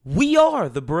We are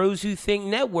the Bros Who Think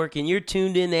Network, and you're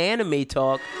tuned in to Anime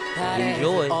Talk.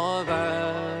 Enjoy.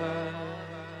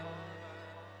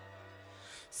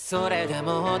 それで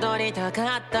も踊りた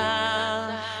かった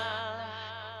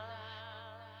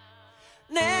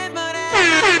眠れ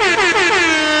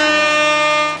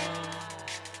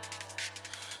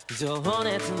情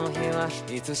熱の日は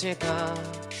いつしか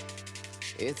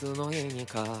いつの日に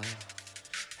か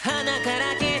鼻か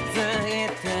ら気づい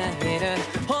ている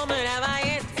ホムラは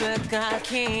いつか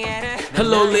消える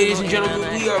Hello, ladies and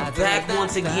gentlemen. We are back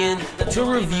once again to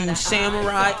review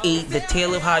Samurai 8, The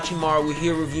Tale of Hachimaru. We're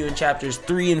here reviewing chapters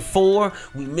 3 and 4.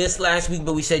 We missed last week,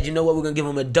 but we said, you know what? We're going to give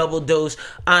them a double dose.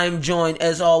 I'm joined,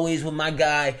 as always, with my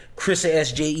guy, Chris of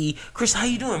SJE. Chris, how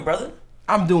you doing, brother?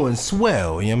 I'm doing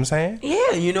swell, you know what I'm saying?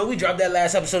 Yeah, you know, we dropped that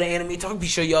last episode of Anime Talk. Be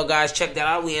sure y'all guys check that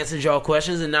out. We answered y'all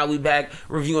questions, and now we back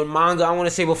reviewing manga. I want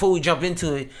to say, before we jump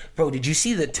into it, bro, did you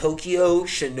see the Tokyo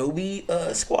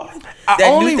Shinobi Squad? I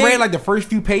only read like the first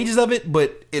few pages of it,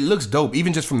 but it looks dope,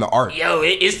 even just from the art. Yo,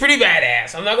 it's pretty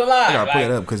badass. I'm not gonna lie. I gotta put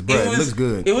it up, because, bro, it looks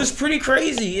good. It was pretty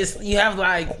crazy. You have,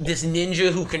 like, this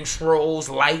ninja who controls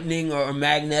lightning or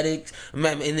magnetics, and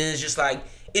then it's just, like,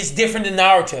 it's different than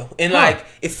Naruto, and like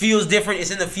it feels different.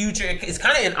 It's in the future. It's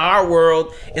kind of in our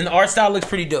world, and the art style looks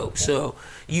pretty dope. So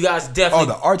you guys definitely.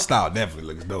 Oh, the art style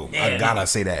definitely looks dope. Man, I gotta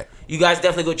say that. You guys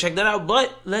definitely go check that out.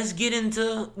 But let's get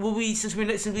into what since we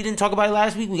didn't talk about it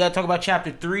last week. We got to talk about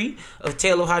chapter 3 of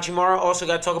Tale of Hachimaru. Also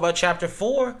got to talk about chapter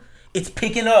 4. It's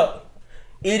picking up.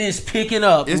 It is picking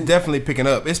up. It's definitely picking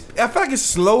up. I feel like it's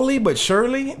slowly but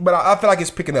surely, but I feel like it's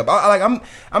picking up.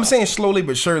 I'm saying slowly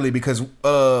but surely because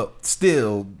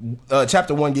still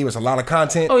chapter 1 gave us a lot of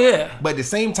content. Oh yeah. But at the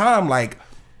same time, like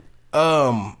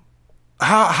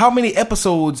how many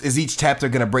episodes is each chapter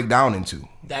gonna break down into?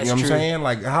 That's you know what true. I'm saying?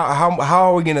 Like how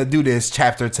are we gonna do this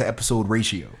chapter to episode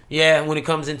ratio? Yeah, when it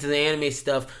comes into the anime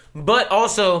stuff. But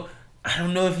also, I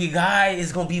don't know if your guy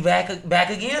is gonna be back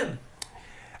again.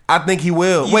 I think he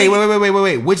will. Wait. Which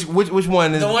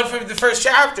one is the one from the first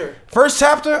chapter? First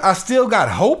chapter, I still got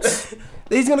hopes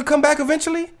that he's gonna come back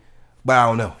eventually, but I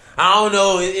don't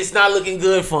know. It's not looking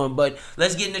good for him. But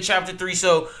let's get into chapter 3.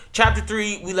 So chapter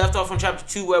 3, we left off on chapter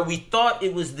 2 where we thought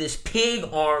it was this pig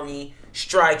army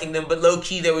striking them, but low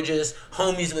key they were just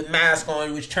homies with masks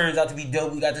on, which turns out to be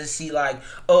dope. We got to see like,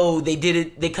 oh, they did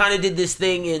it. They kind of did this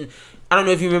thing, and I don't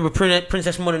know if you remember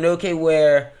Princess Mononoke,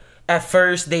 where at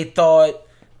first they thought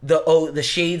the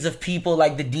shades of people,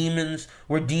 like the demons,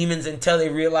 were demons until they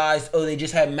realized, they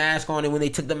just had masks on, and when they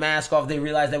took the mask off, they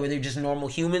realized that they're just normal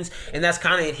humans. And that's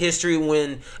kind of in history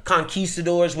when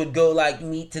conquistadors would go like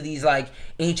meet to these like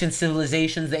ancient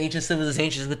civilizations. The ancient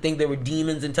civilizations would think they were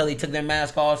demons until they took their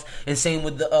mask off. And same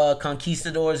with the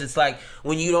conquistadors. It's like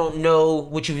when you don't know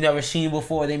what you've never seen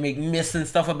before, they make myths and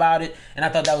stuff about it. And I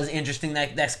thought that was interesting.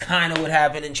 That's kind of what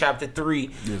happened in chapter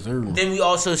 3. Yes, sir. Then we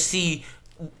also see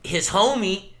his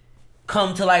homie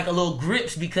come to like a little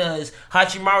grips because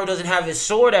Hachimaru doesn't have his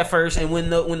sword at first, and when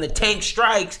the tank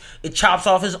strikes, it chops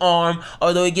off his arm,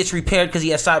 although it gets repaired because he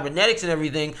has cybernetics and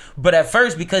everything. But at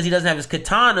first, because he doesn't have his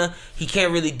katana, he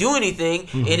can't really do anything.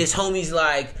 And his homie's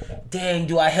like, dang,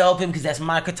 do I help him? Because that's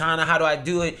my katana. How do I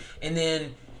do it? And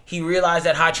then he realized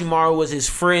that Hachimaru was his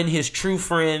friend, his true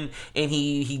friend, and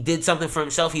he did something for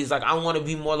himself. He was like, I want to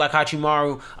be more like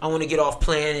Hachimaru. I want to get off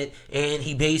planet. And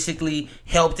he basically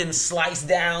helped him slice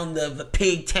down the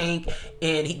pig tank.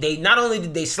 And they not only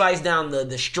did they slice down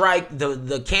the strike,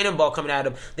 the cannonball coming at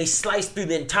him, they sliced through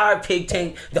the entire pig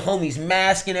tank, the homie's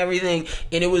mask and everything.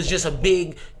 And it was just a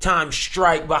big time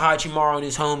strike by Hachimaru and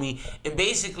his homie. And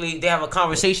basically, they have a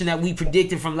conversation that we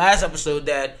predicted from last episode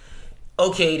that,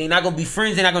 okay, they're not going to be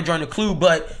friends, they're not going to join the crew,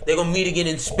 but they're going to meet again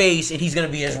in space, and he's going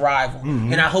to be his rival.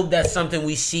 And I hope that's something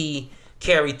we see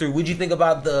carry through. What'd you think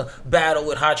about the battle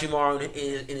with Hachimaru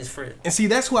and his friend? And see,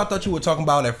 that's who I thought you were talking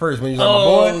about at first when you was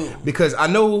like, my boy, because I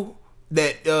know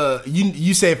that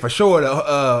you said for sure the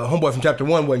homeboy from chapter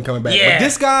 1 wasn't coming back. Yeah. But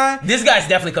this guy's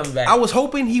definitely coming back. I was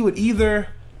hoping he would either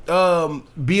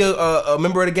be a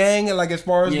member of the gang, like as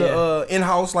far as the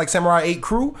in-house like Samurai 8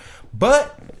 crew,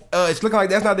 but it's looking like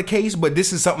that's not the case. But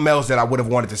this is something else that I would have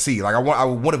wanted to see. Like I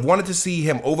would have wanted to see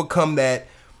him overcome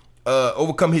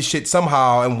his shit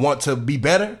somehow and want to be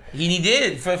better. He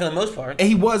did for the most part, and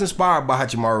he was inspired by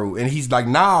Hachimaru, and he's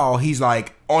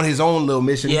like on his own little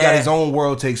mission. He got his own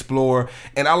world to explore,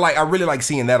 and I really like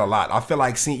seeing that a lot. I feel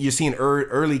like you're seeing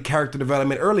early character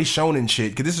development, early shonen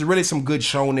shit, because this is really some good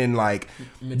shonen. Like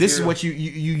material. This is what you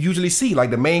usually see. Like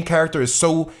the main character is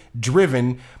so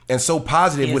driven and so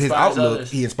positive with his outlook.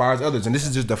 Others. He inspires others, and this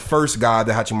is just the first guy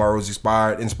that Hachimaru's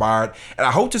inspired. And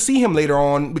I hope to see him later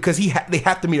on because they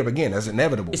have to meet up again. That's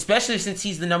inevitable. Especially since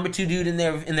he's the number 2 dude in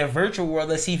their virtual world.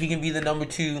 Let's see if he can be the number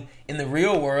 2 in the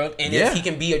real world, and if he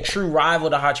can be a true rival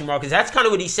to Hachimaru. Because that's kind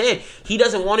of what he said. He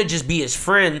doesn't want to just be his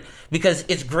friend because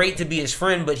it's great to be his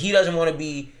friend, but he doesn't want to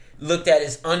be looked at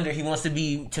as under. He wants to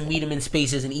meet him in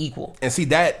space as an equal. And see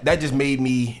that just made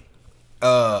me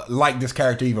like this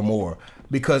character even more.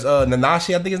 Because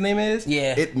Nanashi, I think his name is.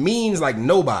 Yeah. It means like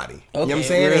nobody. Okay, you know what I'm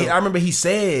saying? I remember he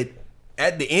said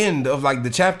at the end of like the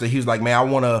chapter, he was like, "Man, I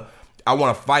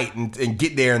wanna fight and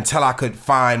get there until I could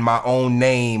find my own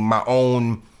name, my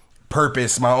own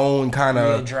purpose, my own kind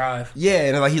of drive." Yeah,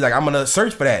 and like he's like, "I'm gonna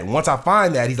search for that. And once I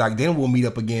find that," he's like, "then we'll meet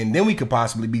up again. Then we could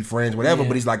possibly be friends, whatever." Yeah.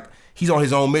 But he's like, he's on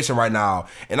his own mission right now,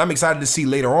 and I'm excited to see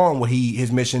later on what his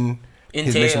mission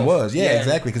was. Yeah,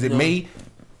 exactly, because it may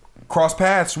cross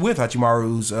paths with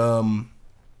Hachimaru's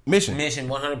mission.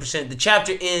 100%. The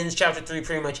chapter 3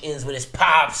 pretty much ends when it's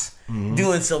Pops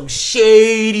doing some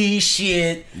shady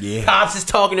shit. Yeah. Pops is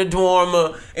talking to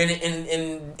Dwarma,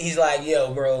 and he's like,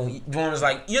 "Yo, bro," Dwarma's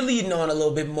like, "You're leading on a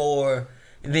little bit more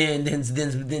than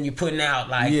you're putting out."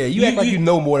 Like, yeah, you act like you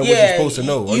know more than what you're supposed to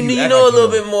know. You know a little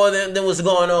bit more than what's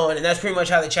going on, and that's pretty much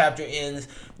how the chapter ends.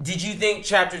 Did you think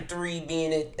chapter 3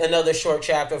 being another short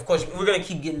chapter? Of course, we're gonna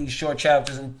keep getting these short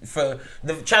chapters, and for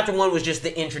the chapter 1 was just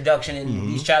the introduction,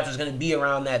 and these chapters are gonna be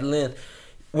around that length.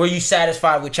 Were you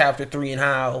satisfied with chapter 3 and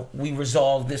how we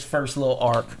resolved this first little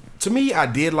arc? To me, I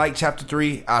did like chapter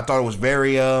 3. I thought it was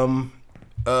very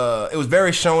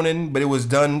shonen, but it was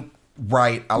done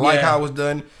right. I like how it was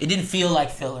done. It didn't feel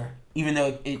like filler, even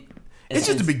though it's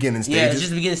just the beginning stages. Yeah, it's just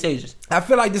the beginning stages. I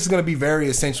feel like this is going to be very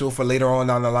essential for later on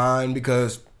down the line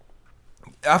because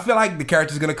I feel like the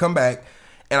character's going to come back,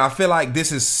 and I feel like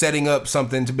this is setting up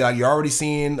something to be like, you're already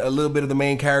seeing a little bit of the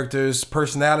main character's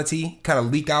personality kind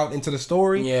of leak out into the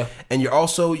story. Yeah. And you're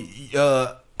also,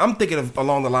 I'm thinking of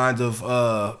along the lines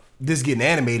of this getting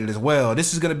animated as well.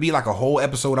 This is gonna be like a whole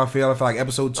episode. I feel like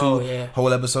episode 2,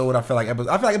 whole episode. I feel like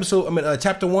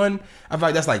chapter 1. I feel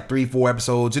like that's like 3-4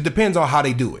 episodes. It depends on how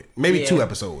they do it. Maybe 2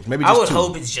 episodes. Maybe just I would 2.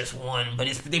 hope it's just 1, but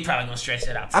they probably gonna stretch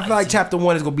it out. I feel like chapter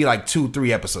 1 is gonna be like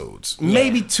 2-3 episodes.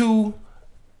 Maybe 2-3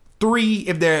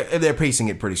 if they're pacing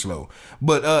it pretty slow.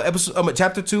 But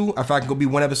chapter 2, I feel like it could be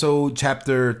 1 episode.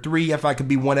 Chapter 3, I feel like it could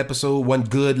be 1 episode, 1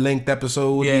 good length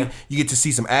episode. Yeah. You get to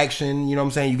see some action, you know what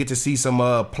I'm saying? You get to see some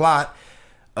plot.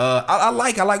 I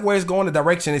like where it's going, the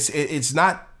direction. It's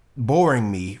not boring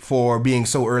me for being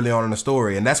so early on in the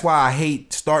story. And that's why I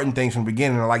hate starting things from the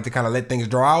beginning. I like to kind of let things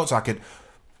draw out so I could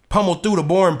pummel through the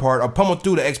boring part or pummel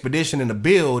through the expedition and the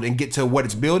build and get to what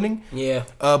it's building. Yeah.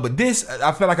 But this,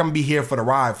 I feel like I'm gonna be here for the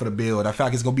ride, for the build. I feel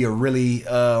like it's gonna be a really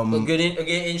a good,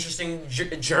 interesting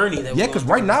journey. Because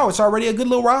right now it's already a good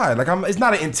little ride. Like it's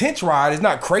not an intense ride. It's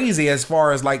not crazy as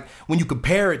far as like when you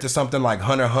compare it to something like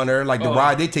Hunter x Hunter. Like the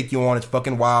ride they take you on is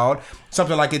fucking wild.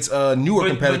 Something like its newer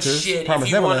competitors. But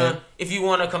shit, if you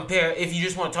want to compare, if you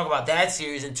just want to talk about that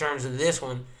series in terms of this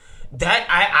one, that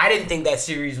I didn't think that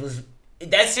series was.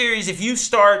 That series, if you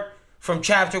start from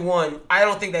chapter 1, I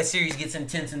don't think that series gets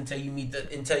intense until you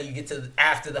get to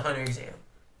after the Hunter exam.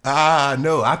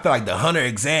 No, I feel like the Hunter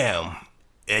exam,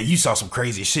 you saw some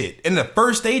crazy shit in the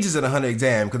first stages of the Hunter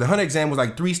exam, because the Hunter exam was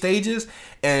like 3 stages,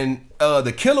 and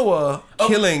the Killua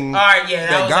killing that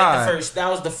guy. That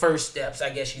was the first steps, I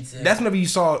guess you'd say. That's whenever you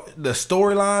saw the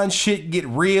storyline shit get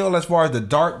real as far as the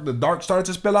dark started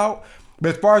to spill out.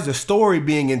 But as far as the story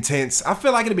being intense, I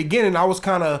feel like in the beginning I was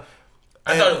kind of.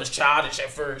 I thought it was childish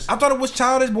at first. I thought it was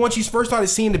childish, but once you first started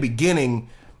seeing the beginning,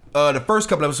 the first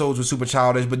couple episodes were super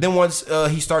childish. But then once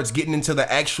he starts getting into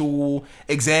the actual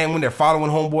exam when they're following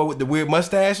Homeboy with the weird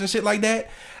mustache and shit like that,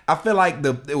 I feel like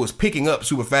it was picking up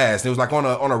super fast. It was like on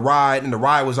a ride, and the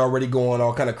ride was already going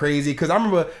all kind of crazy. Because I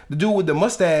remember the dude with the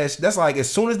mustache. That's like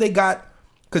as soon as they got,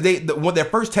 because their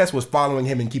first test was following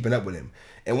him and keeping up with him.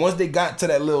 And once they got to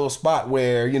that little spot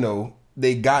where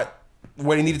they got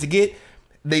where they needed to get.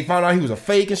 They found out he was a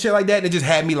fake and shit like that. It just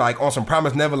had me like on some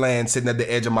Promised Neverland, sitting at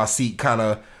the edge of my seat, kind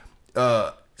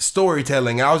of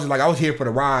storytelling. And I was here for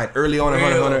the ride early on in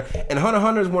Hunter x Hunter. And Hunter x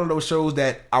Hunter is one of those shows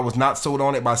that I was not sold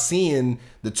on it by seeing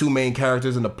the 2 main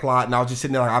characters and the plot. And I was just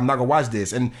sitting there like, I'm not gonna watch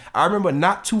this. And I remember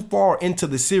not too far into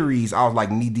the series, I was like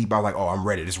knee deep. I was like, oh, I'm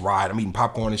ready. This ride. I'm eating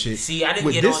popcorn and shit. See, I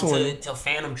didn't get on till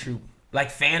Phantom Troop.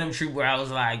 Like Phantom Troop, where I was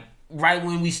like, right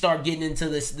when we start getting into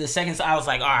the second, I was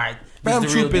like, all right. Bam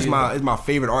Troop is my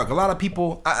favorite arc. A lot of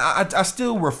people, I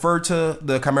still refer to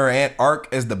the Chimera Ant arc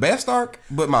as the best arc,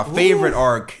 but my favorite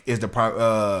arc is the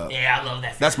yeah, I love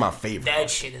that. That's my favorite. That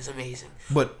shit is amazing.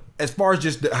 But as far as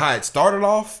just how it started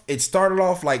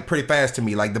off like pretty fast to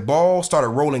me. Like the ball started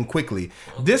rolling quickly.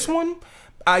 This one,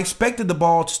 I expected the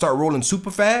ball to start rolling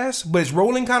super fast, but it's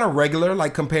rolling kind of regular,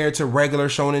 like compared to regular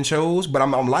shonen shows. But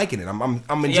I'm liking it.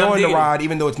 I'm enjoying the ride,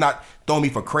 even though it's not throwing me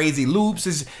for crazy loops.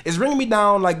 It's bringing me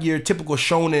down like your typical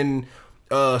shonen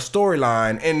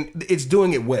storyline, and it's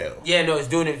doing it well. Yeah, no, it's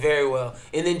doing it very well.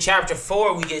 And then chapter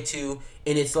 4 we get to,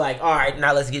 and it's like, all right,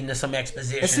 now let's get into some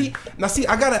exposition. And see,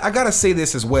 I gotta say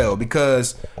this as well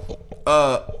because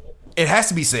it has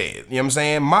to be said. You know what I'm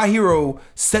saying? My Hero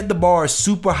set the bar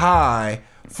super high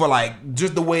for like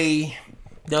just the way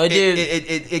no, it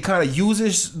did. It kind of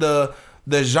uses the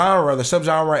genre, the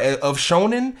subgenre of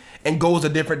shonen, and goes a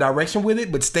different direction with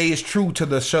it, but stays true to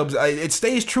the subs. It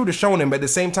stays true to shonen, but at the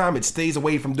same time, it stays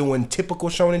away from doing typical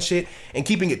shonen shit and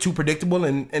keeping it too predictable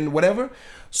and whatever.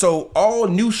 So all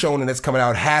new shonen that's coming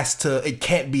out it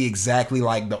can't be exactly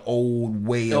like the old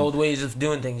way. The old ways of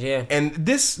doing things, yeah. And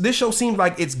this show seems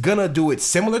like it's gonna do it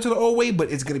similar to the old way, but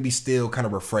it's gonna be still kind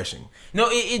of refreshing. No,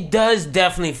 it does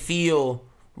definitely feel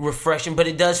refreshing, but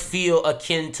it does feel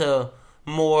akin to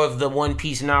more of the One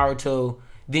Piece Naruto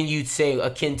than you'd say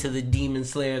akin to the Demon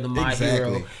Slayer, the My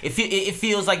Hero. It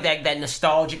feels like that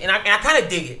nostalgic, and I kind of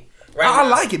dig it. Right I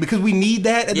like it because we need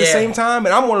that at the same time,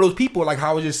 and I'm one of those people, like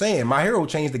how I was just saying, My Hero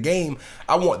changed the game.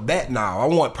 I want that now. I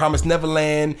want Promised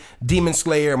Neverland, Demon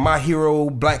Slayer, My Hero,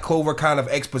 Black Clover kind of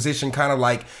exposition, kind of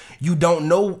like you don't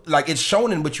know, like it's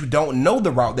shonen, but you don't know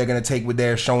the route they're going to take with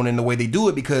their shonen the way they do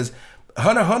it, because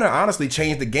Hunter x Hunter honestly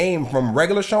changed the game from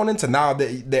regular shonen to now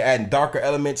they're adding darker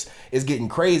elements. It's getting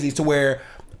crazy to where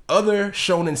other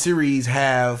shonen series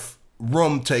have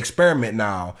room to experiment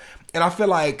now. And I feel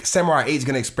like Samurai 8 is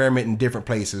going to experiment in different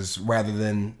places rather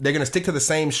than they're going to stick to the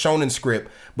same shonen script,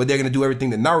 but they're going to do everything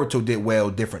that Naruto did well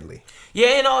differently.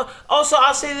 Yeah, and also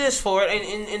I'll say this for it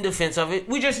in defense of it.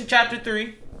 We just in chapter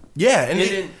 3. Yeah,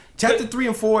 and chapter 3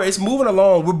 and 4, it's moving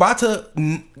along. We're about to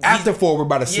after 4, we're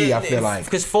about to see. I feel like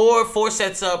because 4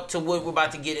 sets up to what we're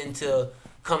about to get into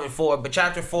coming forward. But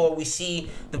chapter 4, we see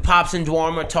the Pops and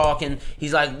Dwarma talking.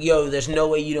 He's like, yo, there's no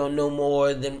way you don't know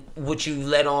more than what you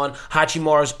let on.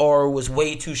 Hachimaru's aura was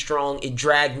way too strong. It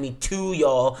dragged me to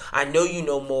y'all. I know you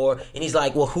know more. And he's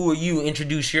like, well, who are you?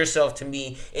 Introduce yourself to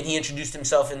me. And he introduced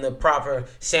himself in the proper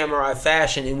samurai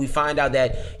fashion. And we find out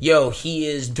that, yo, he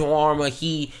is Dwarma.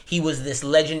 He was this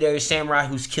legendary samurai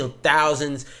who's killed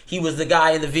thousands. He was the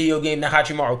guy in the video game that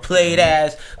Hachimaru played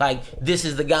as. Like, this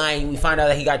is the guy. And we find out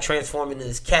that he got transformed into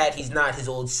this cat. He's not his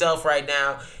old self right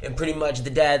now. And pretty much the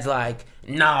dad's like,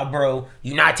 nah, bro,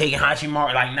 you're not taking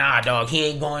Hachimaru. Like, nah, dog, he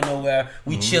ain't going nowhere.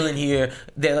 We chilling here.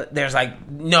 There's like,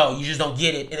 no, you just don't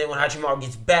get it. And then when Hachimaru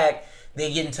gets back,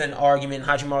 they get into an argument.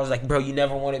 Hachimaru's like, bro, you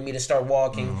never wanted me to start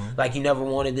walking. Like, you never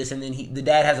wanted this. And then the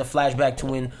dad has a flashback to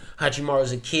when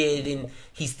Hachimaru's a kid, and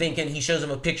he's thinking, he shows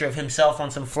him a picture of himself on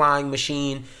some flying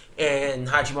machine, and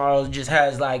Hachimaru just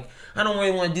has like, I don't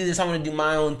really want to do this. I want to do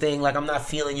my own thing. Like, I'm not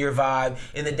feeling your vibe.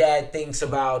 And the dad thinks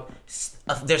about,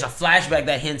 there's a flashback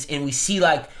that hints, and we see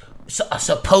like a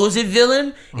supposed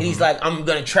villain, and he's like, I'm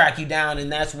gonna track you down. And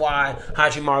that's why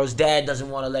Hachimaru's dad doesn't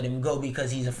want to let him go,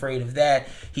 because he's afraid of that.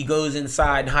 He goes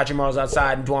inside, and Hachimaru's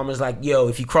outside, and Dwarma's like, yo,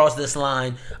 if you cross this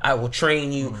line, I will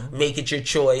train you, make it your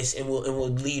choice, and we'll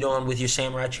lead on with your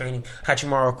samurai training.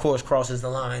 Hachimaru, of course, crosses the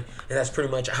line, and that's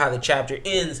pretty much how the chapter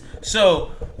ends.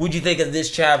 So what'd you think of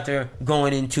this chapter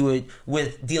going into it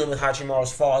with dealing with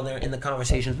Hachimaru's father and the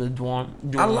conversations with Dwarma?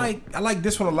 I like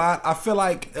this one a lot. I feel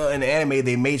like in the anime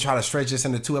they may try to stretch this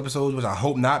into 2 episodes, which I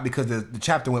hope not, because the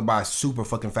chapter went by super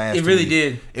fucking fast. It really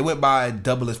did. It went by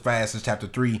double as fast as chapter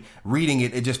 3. Reading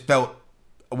it just felt,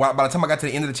 by the time I got to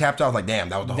the end of the chapter, I was like, damn,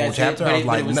 that was the whole chapter. I was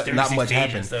like, not much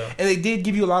happened. And they did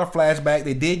give you a lot of flashback.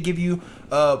 They did give you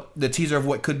the teaser of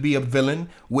what could be a villain,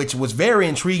 which was very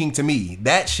intriguing to me.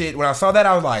 That shit, when I saw that,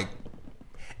 I was like,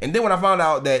 and then when I found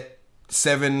out that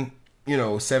seven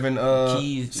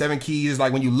keys,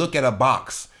 like when you look at a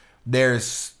box,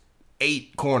 there's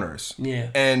 8 corners. Yeah.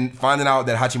 And finding out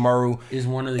that Hachimaru is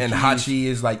one of the and keys. Hachi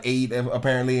is like 8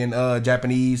 apparently in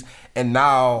Japanese. And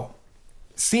now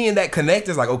seeing that connect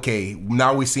is like, okay,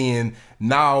 now we're seeing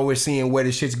where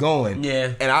this shit's going.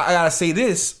 Yeah. And I gotta say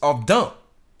this off dump.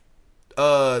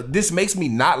 This makes me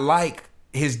not like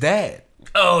his dad.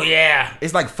 Oh yeah.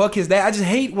 It's like, fuck his dad. I just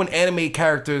hate when anime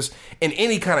characters, in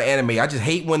any kind of anime, I just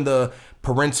hate when the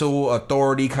parental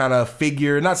authority kind of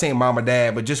figure, not saying mom or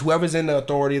dad, but just whoever's in the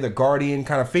authority, the guardian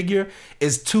kind of figure,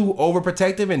 is too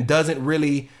overprotective and doesn't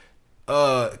really,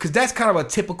 because that's kind of a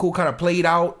typical kind of played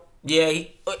out. Yeah, and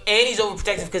he's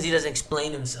overprotective because he doesn't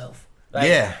explain himself. Like,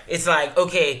 yeah. It's like,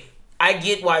 okay, I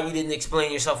get why you didn't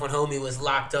explain yourself when homie was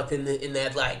locked up in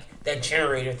that like that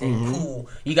generator thing. Mm-hmm. Cool.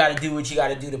 You got to do what you got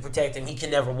to do to protect him. He can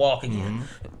never walk again.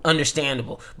 Mm-hmm.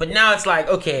 Understandable. But now it's like,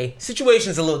 okay,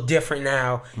 situation's a little different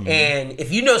now. Mm-hmm. And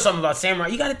if you know something about Samurai,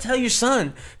 you got to tell your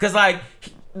son. Because like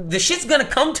the shit's going to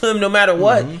come to him no matter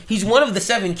what. Mm-hmm. He's one of the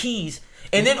 7 keys.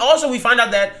 And then also we find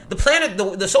out that the planet,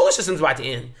 the solar system's about to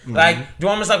end. Mm-hmm. Like,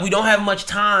 Dorma's like, we don't have much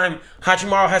time.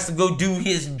 Hachimaru has to go do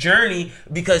his journey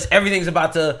because everything's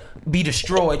about to be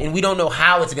destroyed. And we don't know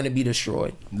how it's going to be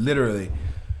destroyed. Literally.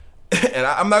 And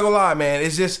I'm not going to lie, man.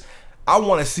 It's just, I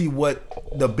want to see what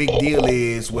the big deal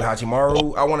is with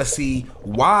Hachimaru. I want to see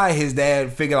why his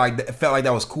dad felt like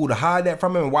that was cool to hide that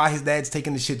from him, and why his dad's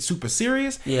taking this shit super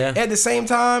serious. Yeah. At the same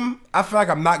time, I feel like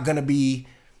I'm not going to be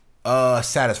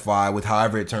satisfied with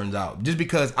however it turns out, just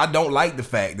because I don't like the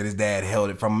fact that his dad held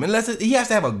it from him, unless he has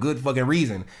to have a good fucking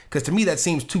reason, because to me that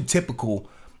seems too typical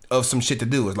of some shit to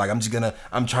do. It's like,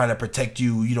 I'm trying to protect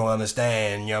you, you don't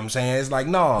understand, you know what I'm saying? It's like,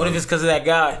 no. What if it's because of that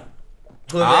guy?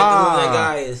 Whoever that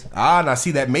guy is. Now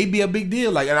see, that may be a big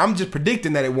deal. Like, and I'm just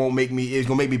predicting that it's gonna make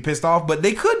me pissed off, but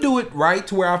they could do it right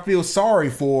to where I feel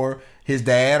sorry for his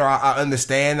dad, or I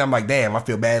understand. I'm like, damn, I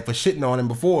feel bad for shitting on him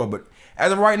before, but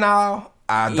as of right now,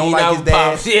 I don't like his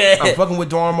dad. Pops, yeah. I'm fucking with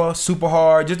Dharma super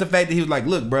hard. Just the fact that he was like,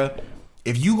 look, bro,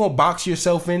 if you gonna box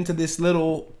yourself into this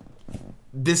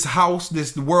house,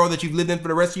 this world that you've lived in for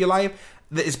the rest of your life,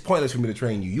 it's pointless for me to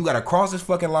train you. You gotta cross this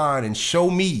fucking line and show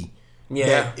me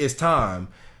that it's time.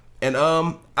 And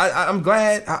I'm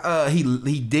glad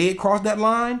he did cross that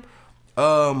line.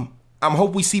 I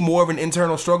hope we see more of an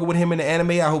internal struggle with him in the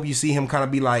anime. I hope you see him kind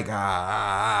of be like, like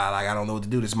I don't know what to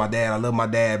do. This is my dad. I love my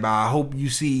dad. But I hope you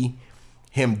see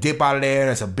him dip out of there, and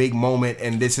it's a big moment,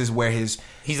 and this is where he's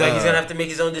gonna have to make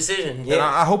his own decision. Yeah. And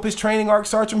I hope his training arc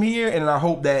starts from here, and I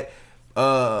hope that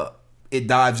it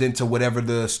dives into whatever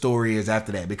the story is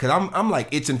after that, because I'm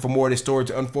like itching for more of this story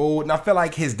to unfold, and I feel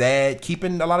like his dad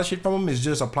keeping a lot of shit from him is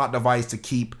just a plot device to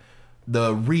keep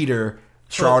the reader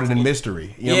shrouded in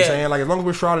mystery. You know what I'm saying? Like, as long as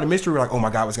we're shrouded in mystery, we're like, oh my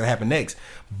god, what's gonna happen next?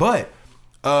 But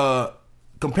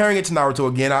comparing it to Naruto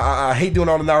again, I hate doing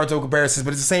all the Naruto comparisons,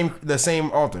 but it's the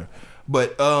same author.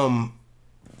 But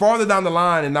farther down the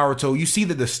line in Naruto, you see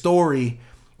that the story,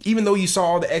 even though you saw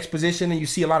all the exposition and you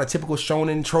see a lot of typical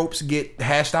shonen tropes get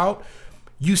hashed out,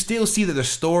 you still see that the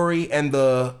story and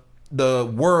the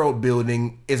world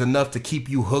building is enough to keep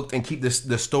you hooked and keep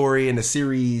the story and the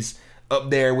series up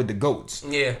there with the GOATs.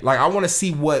 Yeah. Like, I want to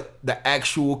see what the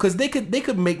actual, because they could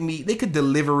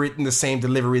deliver it in the same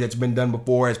delivery that's been done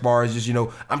before, as far as just,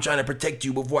 I'm trying to protect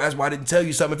you before, that's why I didn't tell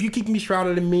you something. If you keep me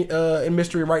shrouded in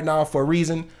mystery right now for a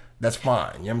reason, that's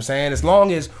fine. You know what I'm saying? As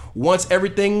long as once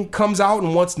everything comes out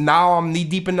and once now I'm knee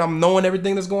deep and I'm knowing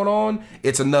everything that's going on,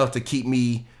 it's enough to keep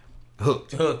me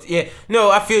hooked. Yeah.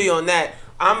 No, I feel you on that.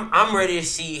 I'm ready to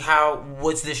see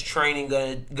what's this training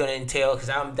gonna entail,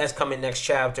 because that's coming next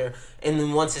chapter. And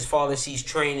then once his father sees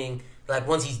training, like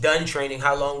once he's done training,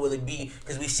 how long will it be?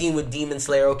 Because we've seen with Demon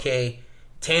Slayer, okay,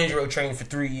 Tanjiro trained for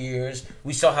 3 years.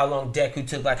 We saw how long Deku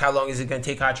took. Like, how long is it gonna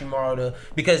take Hachimaru to?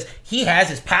 Because he has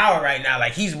his power right now.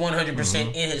 Like, he's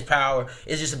 100% in his power.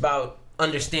 It's just about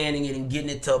understanding it and getting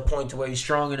it to a point to where he's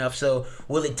strong enough. So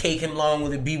will it take him long?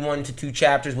 Will it be 1 to 2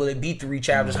 chapters? Will it be 3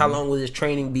 chapters? How long will his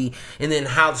training be? And then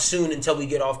how soon until we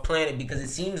get off planet? Because it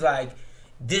seems like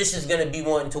this is going to be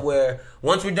one to where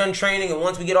once we're done training and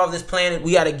once we get off this planet,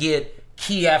 we got to get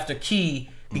key after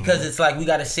key, because it's like we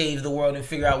got to save the world and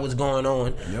figure out what's going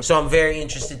on. Yep. So I'm very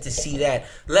interested to see that.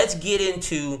 Let's get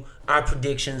into our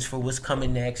predictions for what's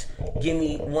coming next. Give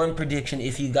me one prediction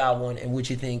if you got one, and what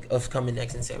you think of coming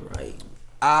next in Samurai.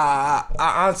 I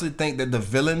honestly think that the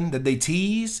villain that they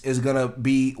tease is gonna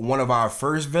be one of our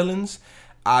first villains.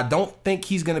 I don't think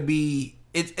he's gonna be.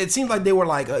 It seems like they were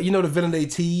like, the villain they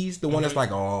teased, the one that's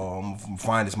like, oh, I'm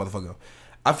find this motherfucker.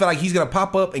 I feel like he's gonna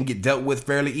pop up and get dealt with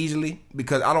fairly easily,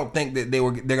 because I don't think that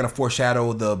they're gonna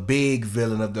foreshadow the big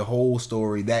villain of the whole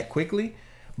story that quickly.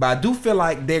 But I do feel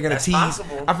like they're gonna tease.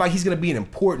 Possible. I feel like he's gonna be an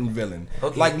important villain.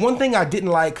 Okay. Like, one thing I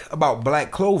didn't like about Black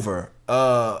Clover,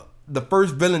 the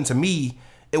first villain to me,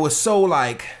 it was so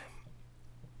like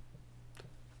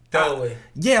throwaway.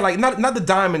 Yeah, like not the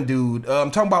diamond dude. I'm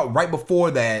talking about right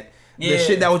before that. Yeah. The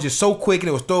shit that was just so quick and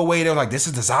it was throwaway. And it was like, this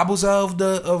is the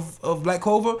Zabuza of Black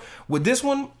Clover. With this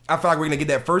one, I feel like we're gonna get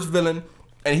that first villain,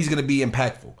 and he's gonna be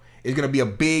impactful. It's gonna be a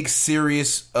big,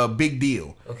 serious, big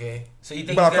deal. Okay. So you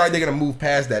think? But I feel like they're gonna move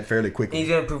past that fairly quickly. He's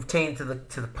gonna pertain to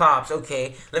the pops.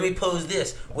 Okay. Let me pose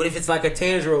this. What if it's like a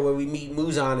Tanjiro where we meet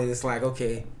Muzan and it's like,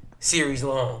 okay, series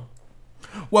long?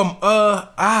 Well,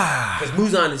 Because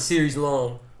Muzan is series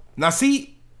long. Now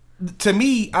see, to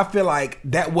me, I feel like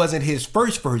that wasn't his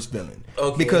first villain.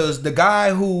 Okay. Because the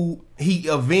guy who he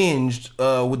avenged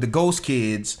with the Ghost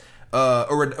Kids,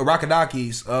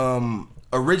 Arakadaki's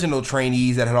original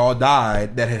trainees that had all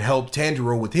died, that had helped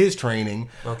Tanjiro with his training.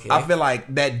 Okay. I feel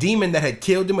like that demon that had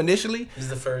killed him initially This is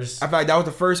the first. I feel like that was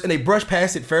the first, and they brushed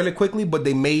past it fairly quickly, but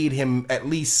they made him at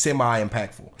least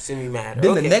semi-impactful. Semi-matter.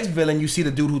 Then Okay. the next villain, you see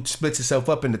the dude who splits himself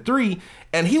up into 3,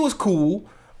 and he was cool,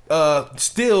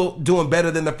 still doing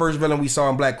better than the first villain we saw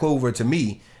in Black Clover to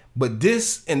me. But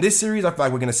in this series, I feel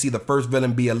like we're gonna see the first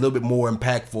villain be a little bit more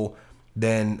impactful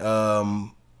than.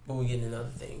 But we're getting into other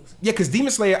things. Yeah, because Demon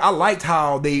Slayer, I liked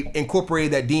how they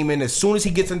incorporated that demon as soon as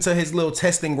he gets into his little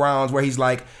testing grounds where he's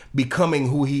like becoming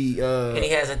who he. And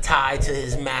he has a tie to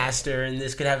his master, and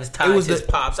this could have his tie to was his the-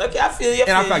 pops. Okay, I feel you.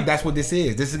 And I feel like that's what this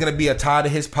is. This is going to be a tie to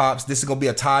his pops. This is going to be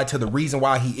a tie to the reason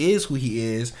why he is who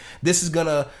he is. This is going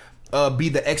to be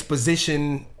the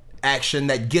exposition action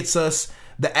that gets us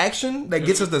the action, that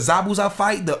gets us the Zabuza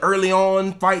fight, the early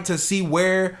on fight to see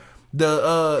where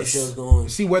the show's going.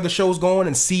 see where the show's going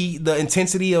and see the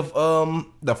intensity of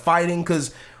the fighting,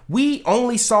 because we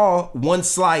only saw one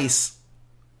slice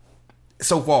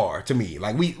so far. To me,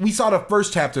 like we saw the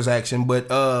first chapter's action, but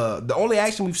the only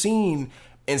action we've seen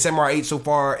in Samurai 8 so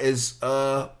far is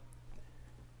Hachimaru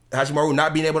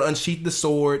not being able to unsheath the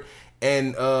sword,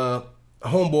 and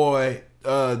homeboy,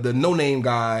 the no-name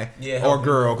guy or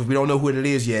girl, because we don't know who it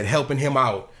is yet, helping him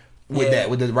out with that,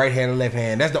 with the right hand and left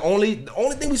hand. That's the only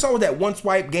thing we saw was that one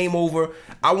swipe, game over.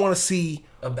 I want to see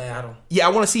a battle. Yeah, I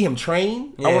want to see him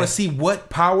train. Yeah. I want to see what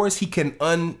powers he can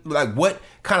what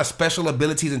kind of special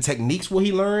abilities and techniques will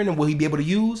he learn and will he be able to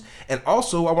use? And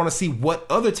also, I want to see what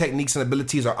other techniques and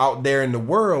abilities are out there in the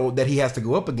world that he has to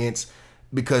go up against,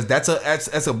 because that's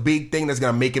a big thing that's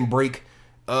gonna make and break.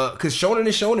 Because Shonen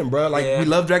is Shonen, bro. Like, we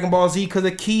love Dragon Ball Z because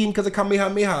of Ki and because of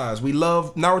Kamehamehas. We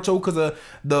love Naruto because of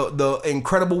the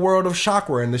incredible world of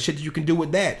chakra and the shit that you can do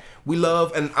with that. We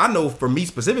love, and I know for me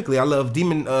specifically, I love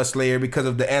Demon Slayer because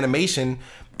of the animation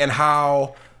and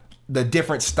how the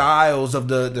different styles of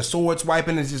the sword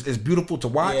swiping is beautiful to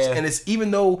watch. Yeah. And it's,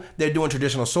 even though they're doing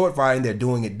traditional sword fighting, they're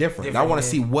doing it different. And I want to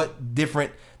see what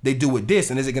different they do with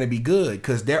this, and is it going to be good?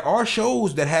 Because there are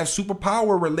shows that have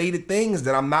superpower related things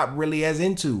that I'm not really as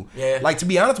into. Yeah. Like, to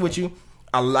be honest with you,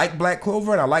 I like Black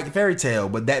Clover and I like Fairy Tail,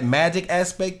 but that magic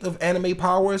aspect of anime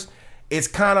powers, it's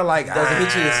kind of like Doesn't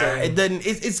hit you the same. It doesn't.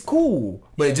 It's cool,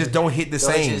 but it just don't hit the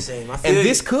Don't hit same. you the same. I And feel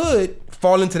this you. could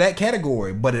fall into that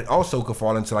category, but it also could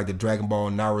fall into like the Dragon Ball,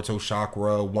 Naruto,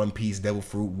 Chakra, One Piece, Devil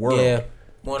Fruit world. Yeah,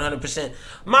 100%.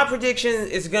 My prediction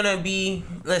is gonna be,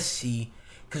 let's see,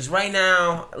 because right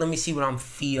now, let me see what I'm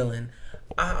feeling.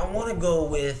 I want to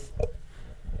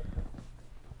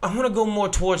go more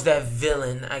towards that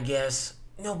villain, I guess.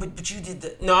 No, but you did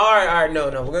the... No, all right, no.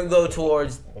 We're going to go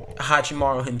towards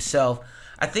Hachimaru himself.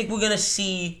 I think we're going to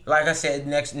see, like I said,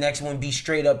 next one be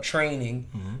straight up training.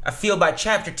 Mm-hmm. I feel by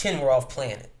chapter 10, we're off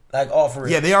planet. Like, off real.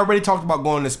 Yeah, they already talked about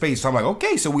going to space, so I'm like,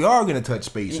 okay, so we are going to touch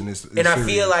space in this And I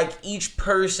series. feel like each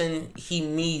person he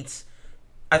meets...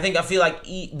 I feel like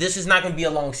this is not going to be a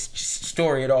long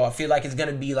story at all. I feel like it's going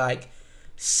to be like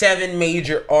 7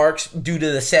 major arcs due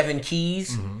to the 7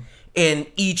 keys. Mm-hmm. And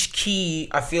each key,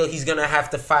 I feel he's going to have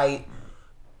to fight,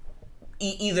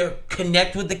 either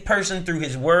connect with the person through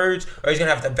his words, or he's going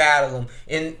to have to battle them.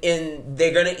 And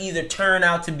they're going to either turn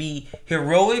out to be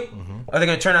heroic, or they're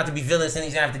going to turn out to be villains, and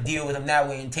he's going to have to deal with them that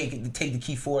way and take the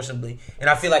key forcibly. And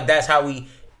I feel like that's how we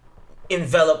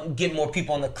get more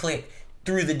people on the clique,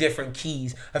 through the different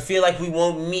keys. I feel like we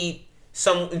won't meet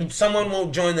someone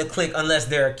won't join the clique unless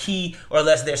they're a key or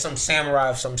unless they're some samurai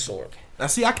of some sort. Now,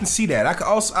 see, I can see that.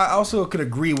 I also could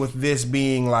agree with this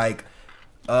being like.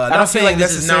 I don't feel like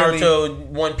this is Naruto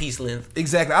One Piece length.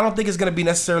 Exactly. I don't think it's going to be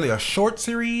necessarily a short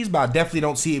series, but I definitely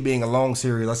don't see it being a long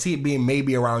series. I see it being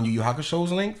maybe around Yu Yu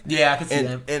Hakusho's length. Yeah, I can see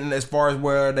that. And as far as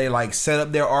where they like set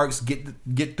up their arcs,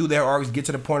 get through their arcs, get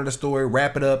to the point of the story,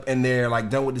 wrap it up, and they're like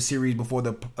done with the series before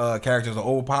the characters are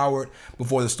overpowered,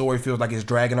 before the story feels like it's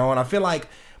dragging on. I feel like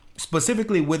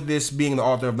specifically with this being the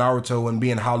author of Naruto and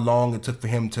being how long it took for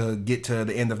him to get to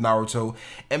the end of Naruto,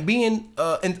 and being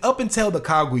and up until the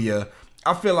Kaguya,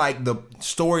 I feel like the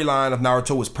storyline of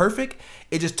Naruto was perfect.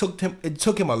 It just took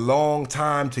him a long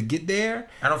time to get there.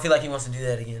 I don't feel like he wants to do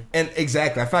that again. And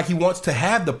exactly, I feel like he wants to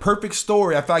have the perfect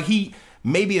story. I feel like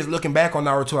maybe it's looking back on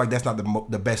Naruto like that's not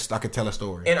the best I could tell a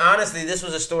story. And honestly, this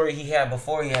was a story he had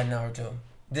before he had Naruto.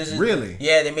 This is really?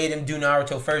 Yeah, they made him do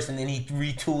Naruto first, and then he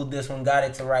retooled this one, got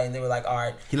it to right, and they were like, all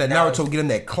right. He let Naruto get him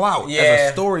that clout as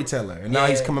a storyteller, and now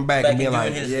he's coming back and being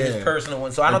like, his personal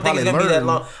one. So I don't think it's gonna be that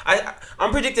long.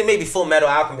 I'm predicting maybe Full Metal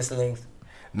Alchemist length.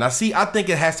 Now, see, I think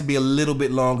it has to be a little bit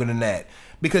longer than that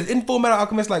because in Full Metal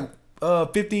Alchemist, like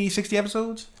 50, 60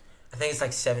 episodes. I think it's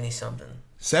like 70-something.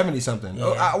 70-something.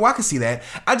 Yeah. Oh, I can see that.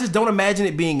 I just don't imagine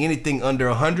it being anything under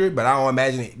 100, but I don't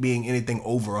imagine it being anything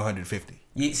over 150.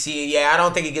 You see, I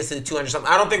don't think it gets to the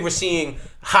 200-something. I don't think we're seeing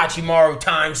Hachimaru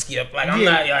time skip. Like, I'm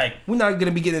not like... We're not going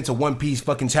to be getting into One Piece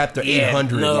fucking chapter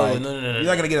 800. No. You're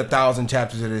not going to get 1,000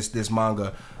 chapters of this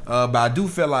manga. But I do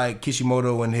feel like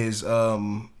Kishimoto and his...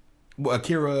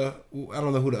 Akira, I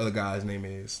don't know who the other guy's name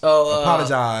is.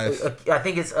 Apologize. I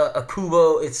think it's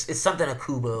Akubo. It's something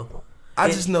Akubo. I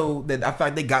just know that I feel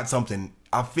like they got something.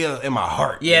 I feel in my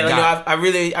heart. Yeah, I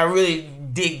really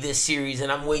dig this series,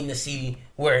 and I'm waiting to see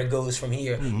where it goes from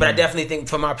here. Mm-hmm. But I definitely think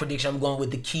for my prediction, I'm going with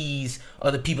the keys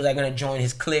or the people that are going to join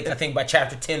his clique. I think by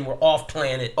chapter 10, we're off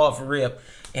planet, off rip.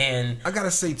 And I gotta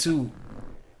say too,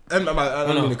 I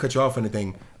don't mean to cut you off or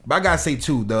anything, but I gotta say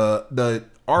too, the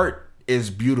art is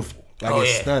beautiful. Like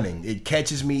it's stunning. It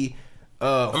catches me.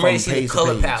 I'm ready to see the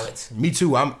color palettes. Me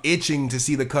too. I'm itching to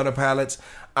see the color palettes.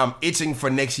 I'm itching for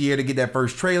next year to get that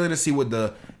first trailer to see what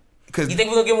the. Cause you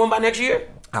think we're gonna get one by next year?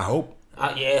 I hope.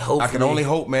 Hopefully. I can only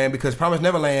hope, man, because Promised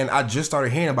Neverland. I just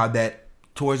started hearing about that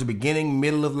towards the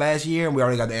middle of last year, and we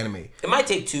already got the anime. It might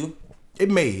take 2. It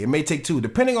may take 2,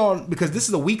 depending on, because this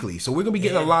is a weekly, so we're gonna be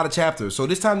getting a lot of chapters. So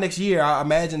this time next year, I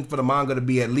imagine for the manga to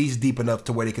be at least deep enough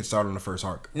to where they can start on the first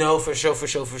arc. No, for sure.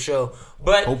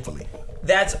 But hopefully,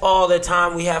 that's all the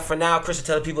time we have for now. Chris,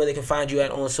 tell the people they can find you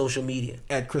on social media.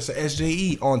 At Chris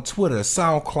SJE on Twitter,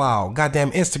 SoundCloud, goddamn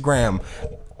Instagram,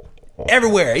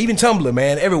 everywhere, even Tumblr,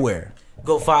 man, everywhere.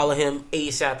 Go follow him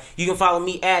ASAP. You can follow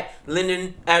me at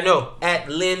Lyndon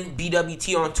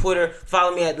BWT on Twitter.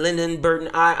 Follow me at Lyndon Burton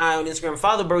II on Instagram.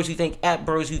 Follow Bros Who Think at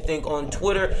Bros Who Think on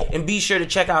Twitter. And be sure to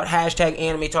check out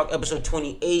 #Anime Talk episode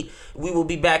 28. We will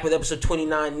be back with episode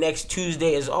 29 next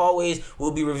Tuesday. As always,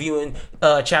 we'll be reviewing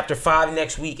chapter 5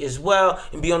 next week as well.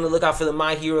 And be on the lookout for the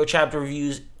My Hero chapter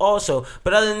reviews also.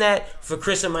 But other than that, for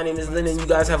Chris and my name is Lyndon. You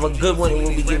guys have a good one, and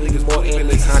we'll be giving you more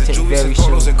anime content very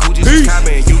soon. Peace.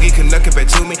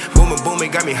 To me,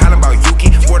 booming, got me hollering about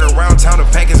Yuki. Word around town, the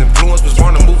package influence was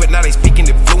born to move it. Now they speaking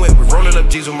it fluent. We rolling up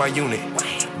G's with my unit,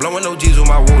 blowing no G's with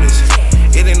my wooters.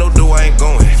 It ain't no do, I ain't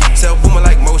going. Sell booming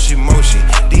like Moshi.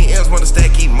 DMs wanna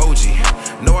stack emoji.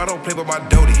 No, I don't play by my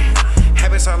Dodie.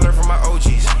 Habits I learned from my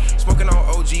OGs. Smoking on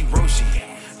OG Roshi.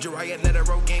 Jiraiya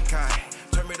Netero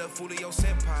Genkai. Turn me to Fulio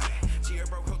Senpai. She a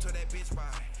broke, to that bitch by.